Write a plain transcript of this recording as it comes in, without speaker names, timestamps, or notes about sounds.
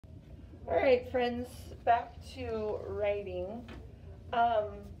All right, friends, back to writing.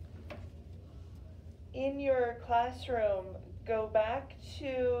 In your classroom, go back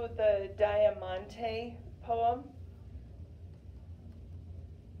to the Diamanté poem.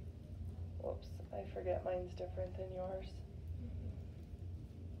 Whoops, I forget mine's different than yours.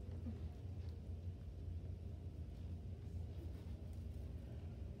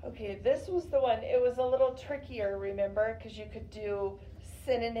 Okay, this was the one. It was a little trickier, remember, because you could do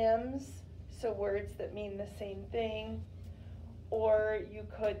synonyms, so words that mean the same thing, or you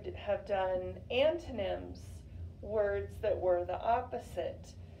could have done antonyms, words that were the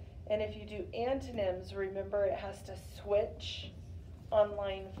opposite. And if you do antonyms, remember it has to switch on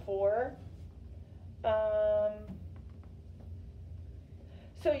line 4.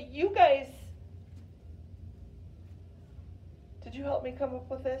 So you guys, did you help me come up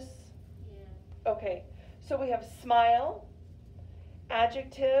with this? Yeah. Okay, so we have smile,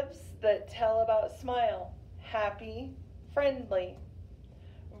 adjectives that tell about smile, happy, friendly,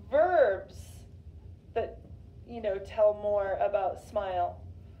 verbs that, tell more about smile,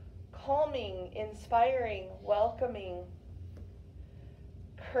 calming, inspiring, welcoming,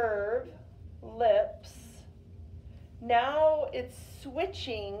 curve, lips. Now it's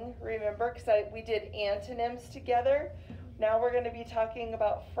switching, remember, because we did antonyms together. Now we're going to be talking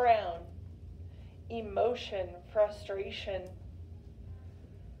about frown, emotion, frustration.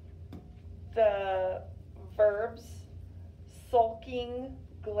 The verbs, sulking,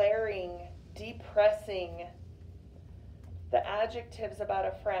 glaring, depressing. The adjectives about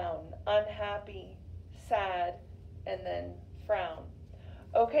a frown, unhappy, sad, and then frown.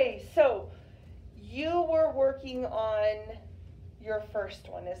 Okay, so you were working on your first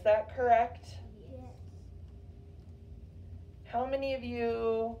one, is that correct? Yes. How many of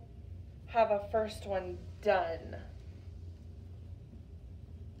you have a first one done?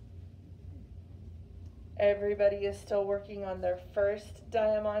 Everybody is still working on their first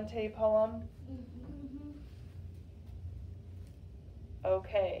Diamanté poem? Mm-hmm.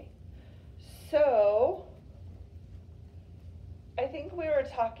 Okay, so I think we were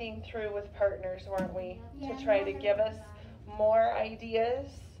talking through with partners, weren't we? Yeah, to try to give us more ideas.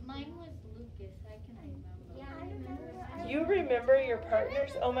 Mine was Lucas, I can remember. Yeah, I remember. You remember your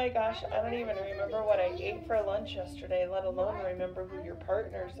partners? Oh my gosh, I don't even remember what I ate for lunch yesterday, let alone remember who your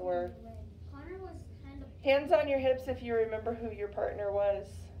partners were. Connor was kind of. Hands on your hips if you remember who your partner was.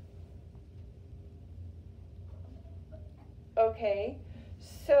 Okay,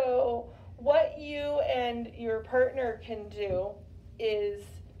 so what you and your partner can do is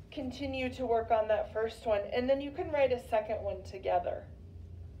continue to work on that first one, and then you can write a second one together.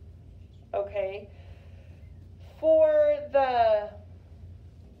 Okay? For the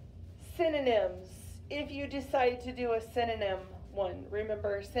synonyms, if you decide to do a synonym one,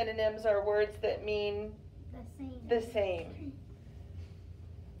 remember synonyms are words that mean the same.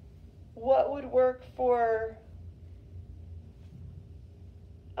 What would work for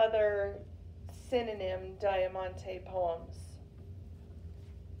other synonym Diamanté poems?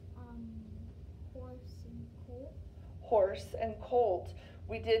 Horse and colt. Horse and colt.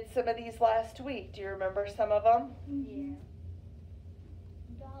 We did some of these last week. Do you remember some of them? Yeah.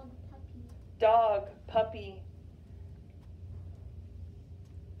 Dog, puppy. Dog, puppy.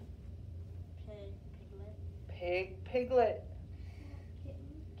 Pig, piglet. Pig, piglet.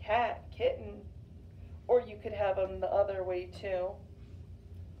 Kitten. Cat, kitten. Or you could have them the other way too.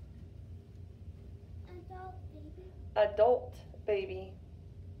 Adult baby. Adult baby.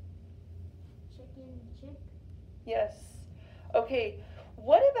 Chicken, chick. Yes. Okay,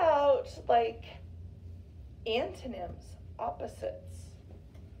 what about like antonyms, opposites?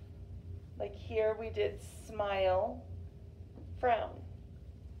 Like here we did smile, frown.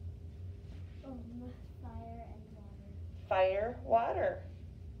 Fire and water. Fire, water.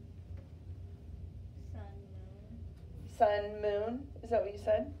 Sun, Sun, moon. moon. Is that what you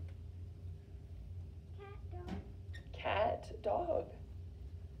said? Cat, dog. Cat, dog.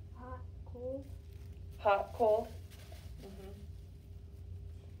 Hot, cold. Hot, cold.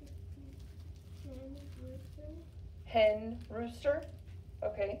 Hen, rooster. Hen, rooster.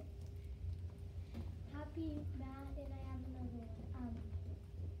 Okay. Happy, mad, and I have another one.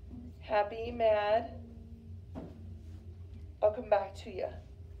 Happy, mad. I'll come back to you.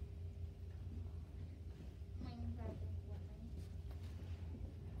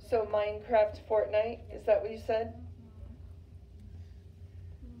 So Minecraft, Fortnite, is that what you said?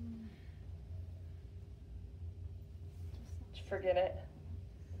 Forget it.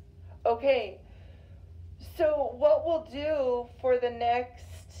 Okay, so what we'll do for the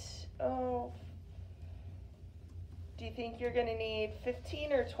next, Do you think you're going to need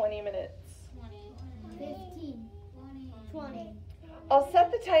 15 or 20 minutes? 15. 20. I'll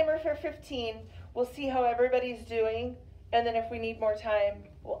set the timer for 15. We'll see how everybody's doing. And then if we need more time,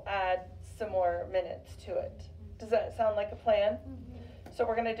 we'll add some more minutes to it. Does that sound like a plan? So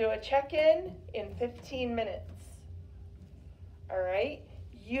we're going to do a check-in in 15 minutes. All right?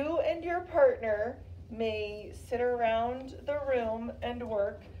 You and your partner may sit around the room and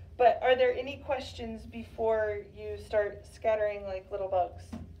work, but are there any questions before you start scattering like little bugs?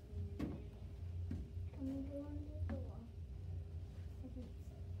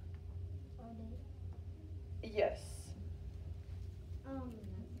 Yes.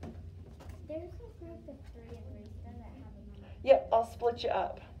 There's a group of 3 in Rista that have a number. Yep, I'll split you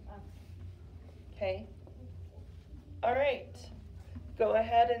up. Okay. All right. Go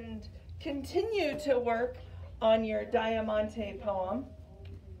ahead and continue to work on your Diamanté poem.